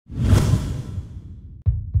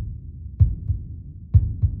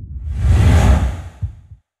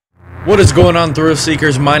What is going on, Thrill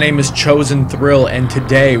Seekers? My name is ChosenThrill, and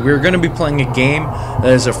today we're going to be playing a game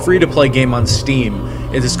that is a free-to-play game on Steam.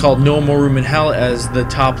 It is called No More Room in Hell, as the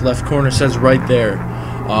top left corner says right there.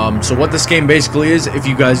 So what this game basically is, if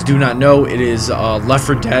you guys do not know, it is Left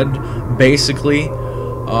 4 Dead, basically.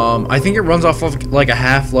 I think it runs off of like a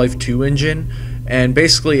Half-Life 2 engine, and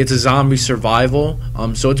basically it's a zombie survival.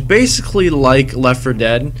 So it's basically like Left 4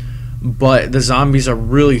 Dead, but the zombies are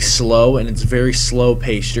really slow, and it's very slow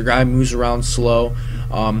paced. Your guy moves around slow.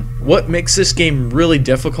 What makes this game really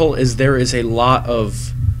difficult is there is a lot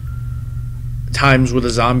of times where the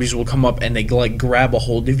zombies will come up and they like grab a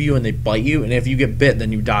hold of you and they bite you, and if you get bit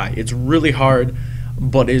then you die. It's really hard,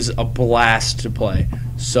 but is a blast to play.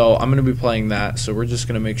 So I'm going to be playing that, so we're just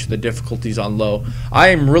going to make sure the difficulty's on low. I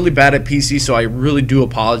am really bad at PC, so I really do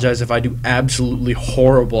apologize if I do absolutely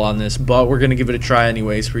horrible on this, but we're going to give it a try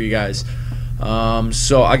anyways for you guys.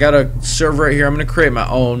 So I got a server right here. I'm going to create my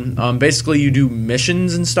own. Basically you do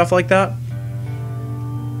missions and stuff like that.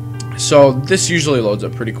 So this usually loads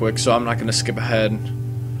up pretty quick, so I'm not going to skip ahead.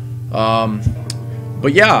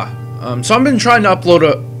 But yeah, so I've been trying to upload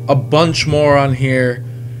a bunch more on here,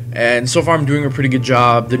 and so far I'm doing a pretty good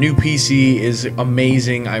job. The new PC is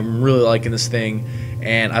amazing. I'm really liking this thing,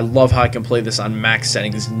 and I love how I can play this on max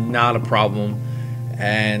settings. Not a problem.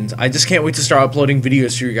 And I just can't wait to start uploading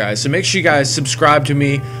videos for you guys. So make sure you guys subscribe to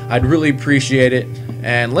me. I'd really appreciate it.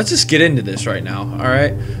 And let's just get into this right now.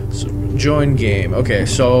 Alright, so join game. Okay,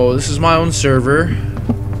 so this is my own server.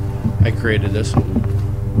 I created this.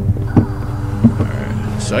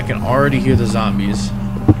 Alright, so I can already hear the zombies.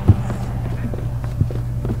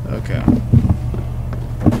 Okay.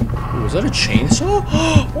 Ooh, is that a chainsaw?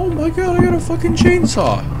 Oh my god, I got a fucking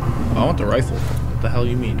chainsaw. Oh, I want the rifle. What the hell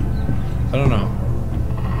you mean? I don't know.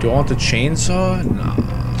 Do I want the chainsaw? Nah,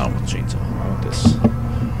 I don't want the chainsaw. I want this.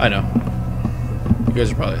 I know. You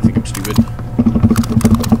guys are probably think I'm stupid.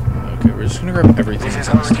 Okay, we're just gonna grab everything. This is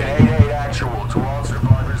Hurricane 88 actual to all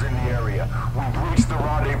survivors in the area. We've reached the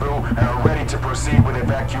rendezvous and are ready to proceed with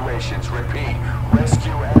evacuations. Repeat,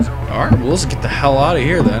 rescue has arrived. Alright, well, let's get the hell out of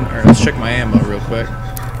here then. Alright, let's check my ammo real quick.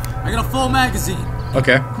 I got a full magazine.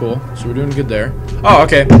 Okay, cool. So we're doing good there. Oh,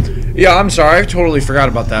 okay. Yeah, I'm sorry. I totally forgot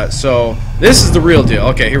about that. So this is the real deal.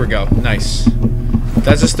 Okay, here we go. Nice.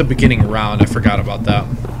 That's just the beginning round. I forgot about that.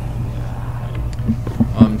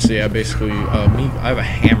 So yeah, basically, I have a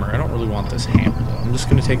hammer. I don't really want this hammer though. I'm just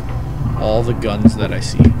gonna take all the guns that I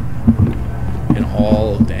see and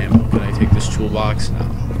all of the ammo. Can I take this toolbox? No.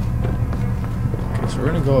 Okay, so we're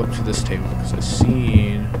gonna go up to this table because I've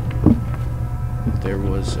seen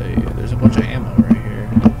that there's a bunch of ammo right here.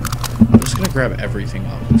 I'm just gonna grab everything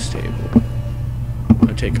off this table. I'm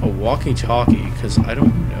gonna take a walkie-talkie because I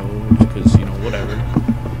don't know, because you know, whatever.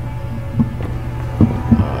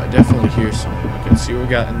 I definitely hear something. Okay, see what we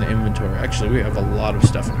got in the inventory. Actually, we have a lot of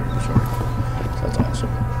stuff in our inventory, so that's awesome.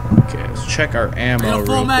 Okay, let's check our ammo real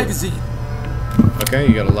quick. Magazine. Okay,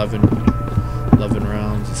 you got 11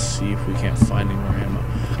 rounds. Let's see if we can't find any more ammo.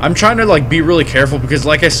 I'm trying to like be really careful because,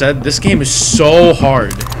 like I said, this game is so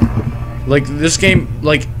hard. Like this game,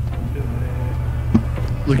 like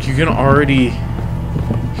look, you can already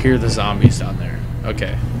hear the zombies down there.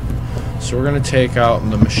 Okay, so we're gonna take out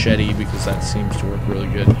the machete because that seems to work really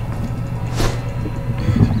good.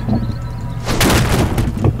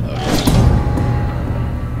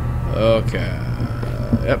 Okay.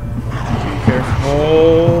 Yep. Be careful.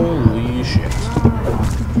 Holy shit.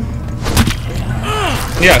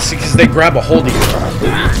 Yeah, see, because they grab a hold of you.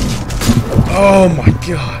 Oh my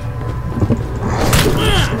god.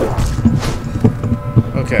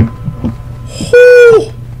 Okay.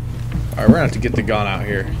 Whoo! Alright, we're gonna have to get the gun out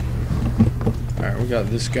here. Alright, we got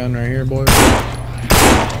this gun right here, boys.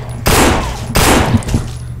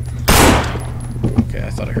 Okay, I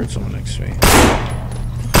thought I heard someone next to me.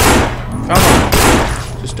 Come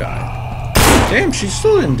on. Just die. Damn, she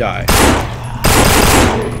still didn't die.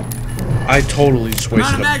 I totally just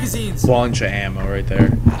wasted a bunch of ammo right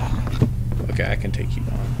there. Okay, I can take you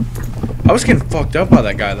on. I was getting fucked up by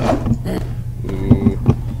that guy, though. Ooh.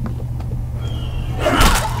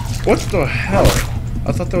 What the hell?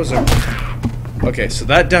 I thought that was a... Okay, so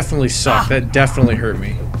that definitely sucked. That definitely hurt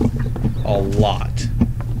me. A lot.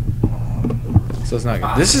 So it's not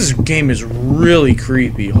good. This game is really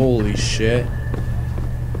creepy. Holy shit.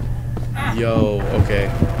 Yo, okay.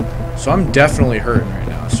 So I'm definitely hurting right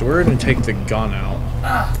now. So we're gonna take the gun out.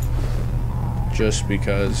 Just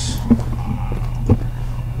because I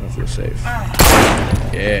don't feel safe.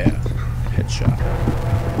 Yeah. Headshot.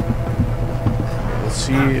 Let's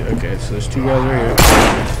see. Okay, so there's two guys right here.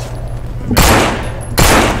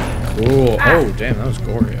 Cool. Oh, damn, that was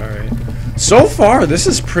gory. Alright. So far, this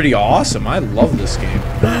is pretty awesome. I love this game.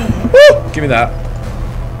 Woo! Give me that.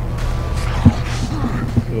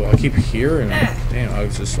 Ooh, I keep hearing. Damn, I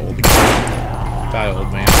was just old again. Die,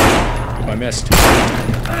 old man. Oop, I missed.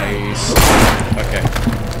 Nice. Okay.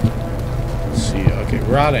 Let's see. Okay,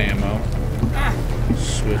 we're out of ammo.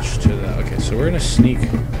 Switch to that. Okay, so we're gonna sneak.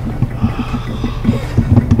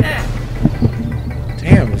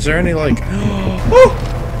 Damn, is there any like? Oh,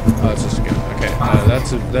 that's just good. Okay,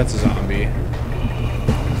 that's a zombie.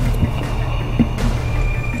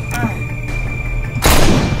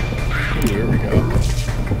 Ooh, here we go.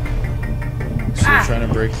 So we're trying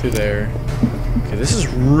to break through there. Okay, this is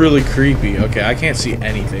really creepy. Okay, I can't see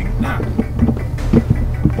anything.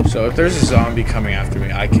 So if there's a zombie coming after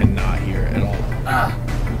me, I cannot hear it at all.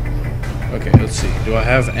 Okay, let's see. Do I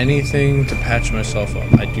have anything to patch myself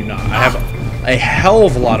up? I do not. I have a hell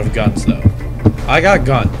of a lot of guns, though. I got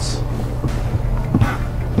guns.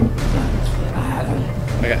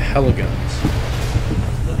 I got hella guns.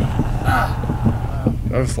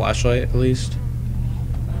 Do I have a flashlight, at least?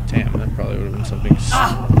 Damn, that probably would have been something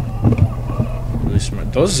really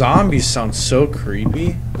smart. Those zombies sound so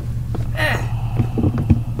creepy.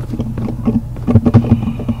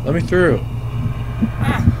 Let me through.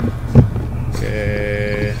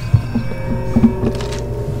 Okay.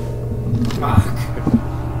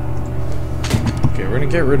 Okay, we're gonna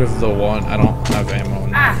get rid of the one. I don't have ammo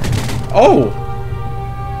in there. Oh!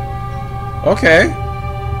 Okay.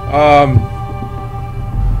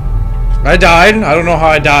 I died. I don't know how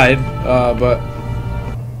I died. But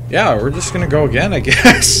yeah, we're just gonna go again, I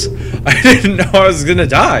guess. I didn't know I was gonna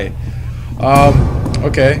die.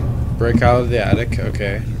 Okay. Break out of the attic.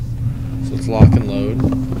 Okay. So let's lock and load.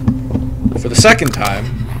 For the second time.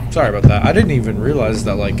 Sorry about that. I didn't even realize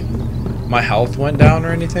that, like, my health went down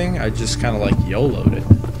or anything. I just kind of, like, YOLO'd it.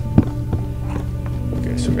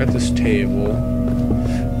 Okay, so we got this table.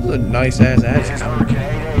 This is a nice-ass attic. This is Hurricane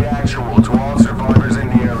 88 actual to all survivors in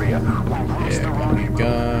the area. Yeah, got a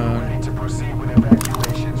gun. Ready to proceed with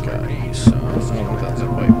evacuations. Got some. I don't know what that's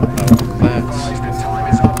about. Oh, that's... The time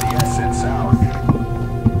is of the essence out.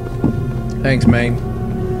 Thanks, man.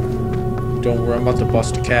 Don't worry, I'm about to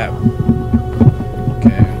bust a cap.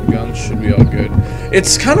 Okay, guns should be all good.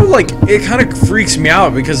 It's kind of like, it kind of freaks me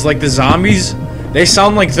out because, like, the zombies, they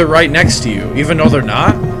sound like they're right next to you, even though they're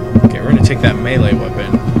not. Okay, we're gonna take that melee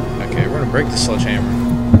weapon. Okay, we're gonna break the sledgehammer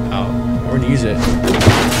out. We're gonna use it.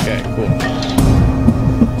 Okay, cool.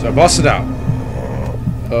 So I busted out.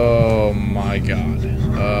 Oh my god.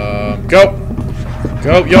 Go!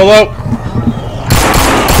 Go, YOLO!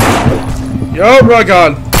 Yo, my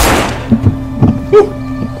god! Whew.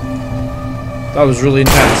 That was really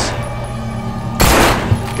intense.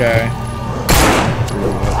 Okay.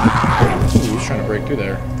 Ooh, he's trying to break through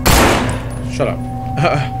there. Shut up.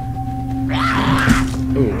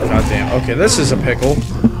 Ooh, goddamn. Okay, this is a pickle.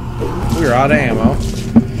 We're out of ammo.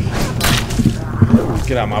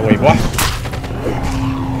 Get out of my way, boy.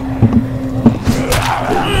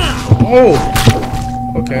 Oh!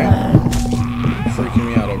 Okay. Freaking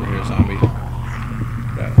me out over here, zombie.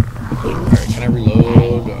 Alright, can I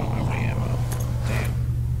reload? I don't have any ammo. Damn.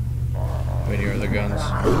 How many other guns?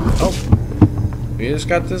 Oh! We just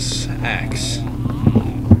got this axe.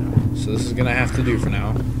 So this is gonna have to do for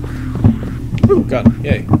now. Ooh, gun.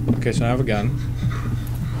 Yay. Okay, so I have a gun.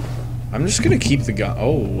 I'm just gonna keep the gun.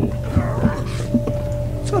 Oh.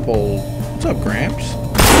 What's up, What's up, Gramps?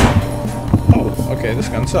 Oh, okay, this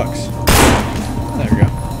gun sucks. There we go.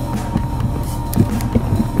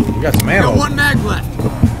 We got some ammo. Got one mag left.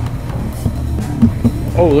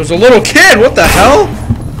 Oh, there's a little kid! What the hell?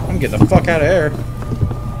 I'm gonna get the fuck out of here.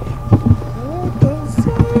 What the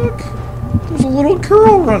fuck? There's a little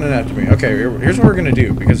girl running after me. Okay, here's what we're gonna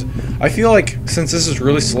do, because I feel like since this is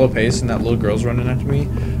really slow paced and that little girl's running after me,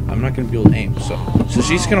 I'm not gonna be able to aim. So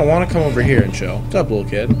she's gonna want to come over here and chill. What's up, little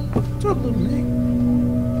kid? What's up, little me?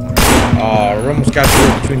 Oh, we almost got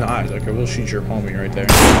you between the eyes. Okay, we'll shoot your homie right there.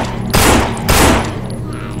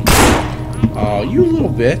 Oh, you little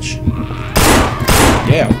bitch.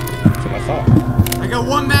 Yeah, that's what I thought. I got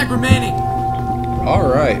one mag remaining.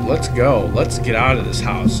 Alright, let's go. Let's get out of this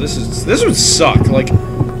house. This would suck. Like,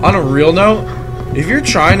 on a real note, if you're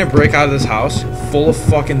trying to break out of this house full of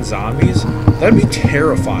fucking zombies, that'd be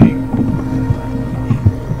terrifying.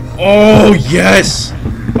 Oh, yes!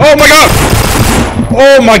 Oh my god!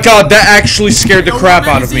 Oh my god, that actually scared the crap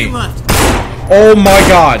out of me. Oh my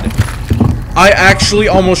god. I actually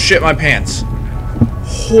almost shit my pants.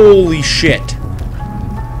 Holy shit.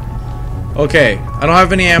 Okay, I don't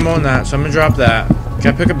have any ammo in that, so I'm gonna drop that.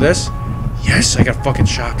 Can I pick up this? Yes, I got a fucking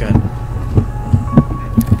shotgun.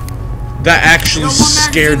 That actually Got one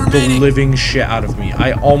scared magazine the remaining. living shit out of me.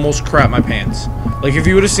 I almost crapped my pants. Like, if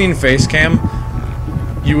you would have seen face cam,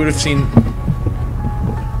 you would have seen...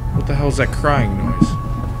 What the hell is that crying noise?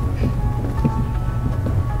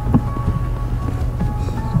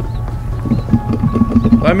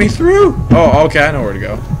 Let me through! Oh, okay, I know where to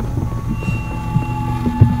go.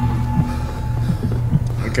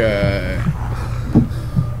 Okay.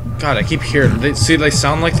 God, I keep hearing... They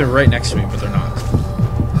sound like they're right next to me, but they're not.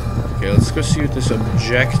 Okay, let's go see what this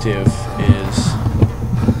objective is.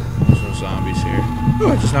 There's no zombies here.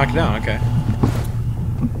 Oh, I just knocked it down, okay.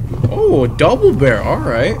 Oh, a double barrel,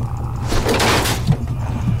 alright.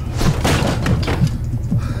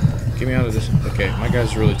 Get me out of this. Okay, my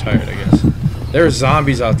guy's really tired, I guess. There are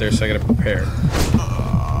zombies out there, so I gotta prepare.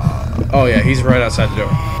 Oh yeah, he's right outside the door.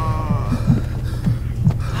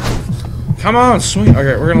 Come on, swing.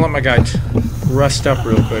 Okay, we're gonna let my guy rest up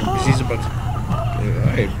real quick, because he's about to...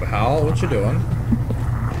 Hey, pal, what you doing?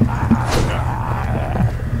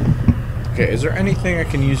 Okay, is there anything I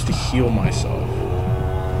can use to heal myself?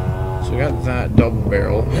 So we got that double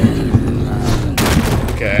barrel.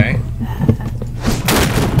 Okay.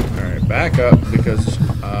 Alright, back up, because,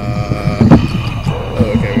 oh,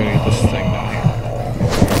 okay, we're gonna get this thing down here.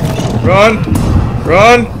 Run!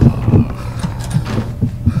 Run!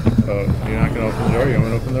 Oh, you're not gonna open the door? You want me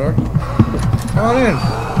to open the door? Come on in!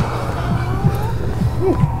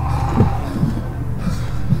 Whew.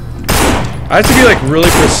 I have to be, like, really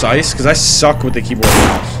precise, because I suck with the keyboard and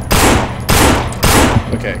mouse.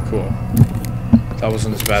 Okay, cool. That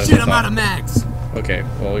wasn't as bad as I Shit, I'm thought. out of mags. Okay,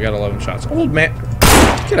 well, we got 11 shots. Old man!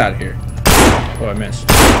 Get out of here. Oh, I missed.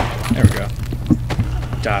 There we go.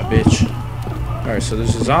 Die, bitch. Alright, so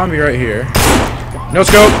there's a zombie right here. No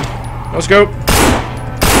scope! No scope!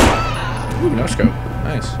 Ooh, no scope.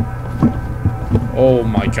 Nice. Oh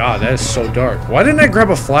my god, that is so dark. Why didn't I grab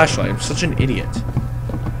a flashlight? I'm such an idiot.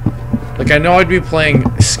 Like, I know I'd be playing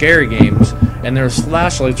scary games, and there's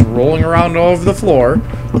flashlights rolling around all over the floor.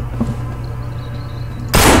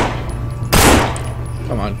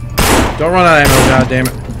 Come on. Don't run out of ammo,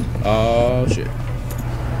 goddammit. Oh, shit.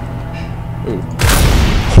 Ooh.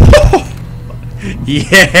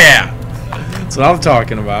 Yeah! That's what I'm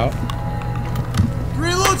talking about.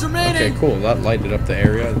 3 loads remaining. Okay, cool. That lighted up the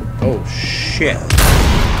area. Oh, shit.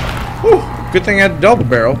 Whew. Good thing I had a double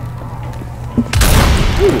barrel.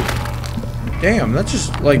 Ooh. Damn, that's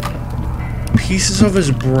just, like, pieces of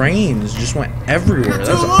his brains just went everywhere.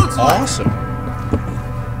 That's awesome.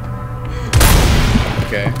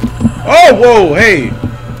 Okay. Oh, whoa, hey!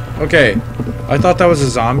 Okay. I thought that was a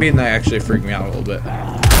zombie, and that actually freaked me out a little bit.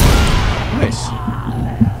 Nice.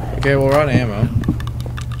 Okay, well, we're out of ammo.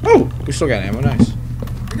 Oh! We still got ammo, nice.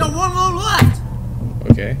 We got 1 load left.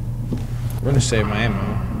 Okay. We're gonna save my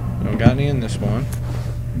ammo. Don't got any in this one.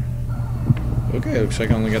 Okay, looks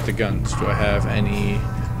like I only got the guns. Do I have any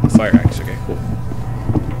fire axe? Okay, cool.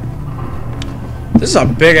 This is a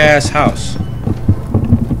big-ass house.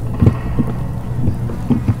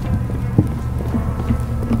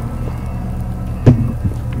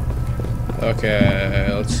 Okay,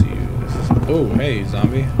 let's see. Oh, hey,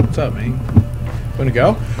 zombie. What's up, man? Gonna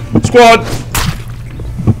go? Squad!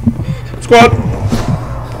 Squad!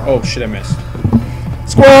 Oh, shit, I missed.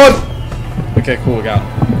 Squad! Okay, cool, we got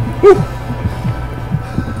him. Woo!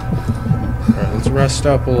 Alright, let's rest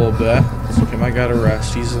up a little bit. Let's give my guy to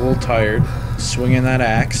rest. He's a little tired. Swinging that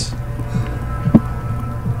axe.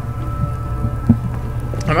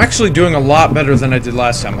 I'm actually doing a lot better than I did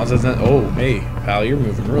last time, other than... Oh, hey, pal, you're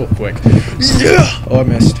moving real quick. Yeah! Oh, I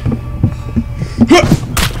missed.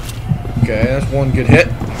 Okay, that's one good hit.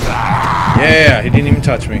 Yeah, he didn't even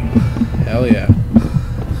touch me. Hell yeah.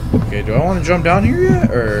 Okay, do I want to jump down here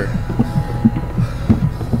yet, or...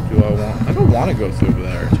 do I want... I don't want to go through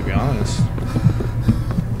there, to be honest.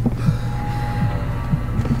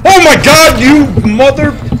 Oh my god, you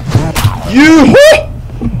mother... You...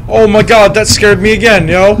 Oh my god, that scared me again,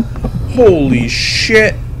 yo. Holy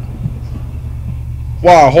shit.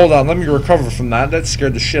 Wow, hold on, let me recover from that. That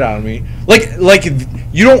scared the shit out of me. Like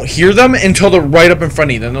you don't hear them until they're right up in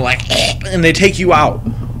front of you. Then they're like, and they take you out.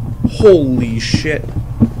 Holy shit.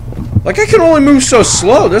 Like, I can only move so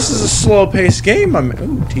slow. This is a slow-paced game.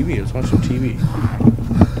 Ooh, TV. Let's watch some TV.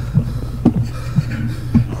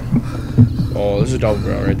 Oh, there's a double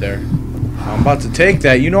barrel right there. I'm about to take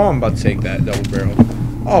that. You know I'm about to take that double barrel.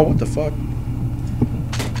 Oh, what the fuck?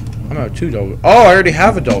 I'm out of 2 double. Oh, I already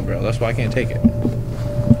have a double barrel. That's why I can't take it.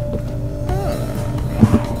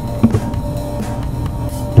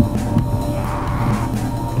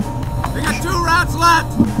 We got 2 rounds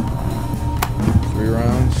left. 3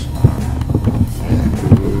 rounds.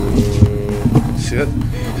 Ooh. See that?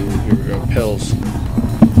 Ooh, here we go. pills.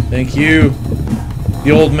 Thank you.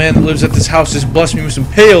 The old man that lives at this house just blessed me with some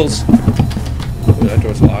pills. Ooh, that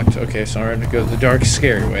door's locked. Okay, so I'm gonna go the dark,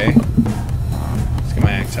 scary way. Let's get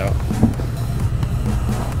my axe out.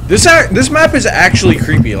 This map is actually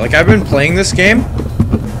creepy. Like, I've been playing this game,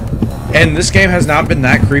 and this game has not been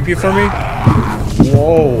that creepy for me.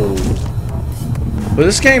 Whoa. But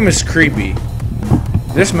this game is creepy.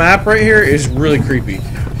 This map right here is really creepy.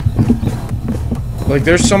 Like,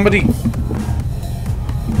 there's somebody...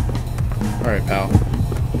 Alright, pal.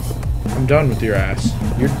 I'm done with your ass.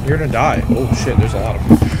 You're gonna die. Oh, shit, there's a lot of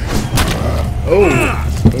them. Oh,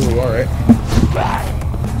 alright.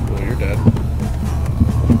 Oh, you're dead.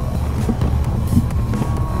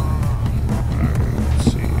 Alright,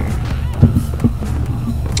 let's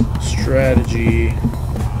see. Strategy.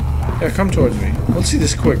 Yeah, come towards me. Let's see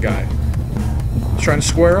this quick guy. He's trying to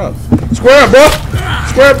square up. Square up, bro!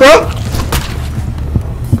 Square up, bro!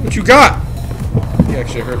 What you got? He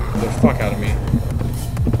actually hurt the fuck out of me.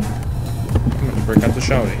 I'm gonna break out the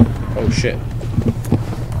shouty. Oh shit.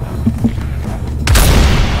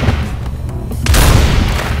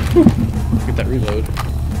 Whew. Get that reload.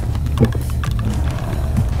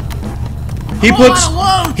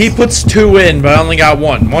 He puts 2 in, but I only got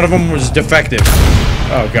 1. One of them was defective.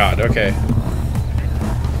 Oh god, okay.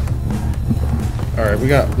 Alright, we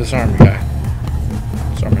got this army guy.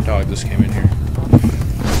 This army dog just came in here.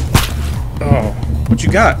 Oh, what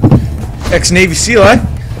you got? Ex-Navy SEAL, eh?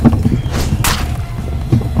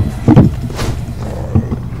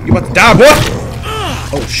 You about to die, boy?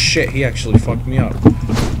 Oh shit, he actually fucked me up.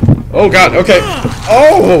 Oh god, okay.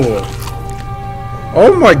 Oh!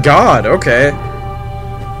 Oh my god, okay.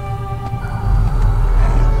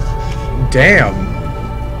 Damn.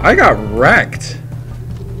 I got wrecked.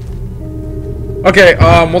 Okay,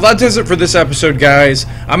 well that does it for this episode, guys.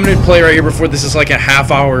 I'm gonna play right here before this is like a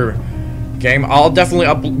half-hour game. I'll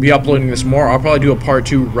definitely be uploading this more. I'll probably do a part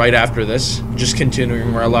 2 right after this, just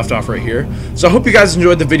continuing where I left off right here. So I hope you guys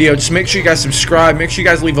enjoyed the video. Just make sure you guys subscribe, make sure you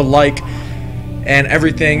guys leave a like and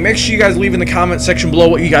everything. Make sure you guys leave in the comment section below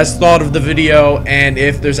what you guys thought of the video and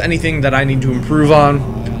if there's anything that I need to improve on.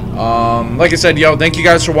 Like I said, thank you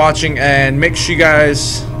guys for watching, and make sure you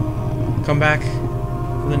guys come back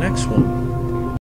for the next one.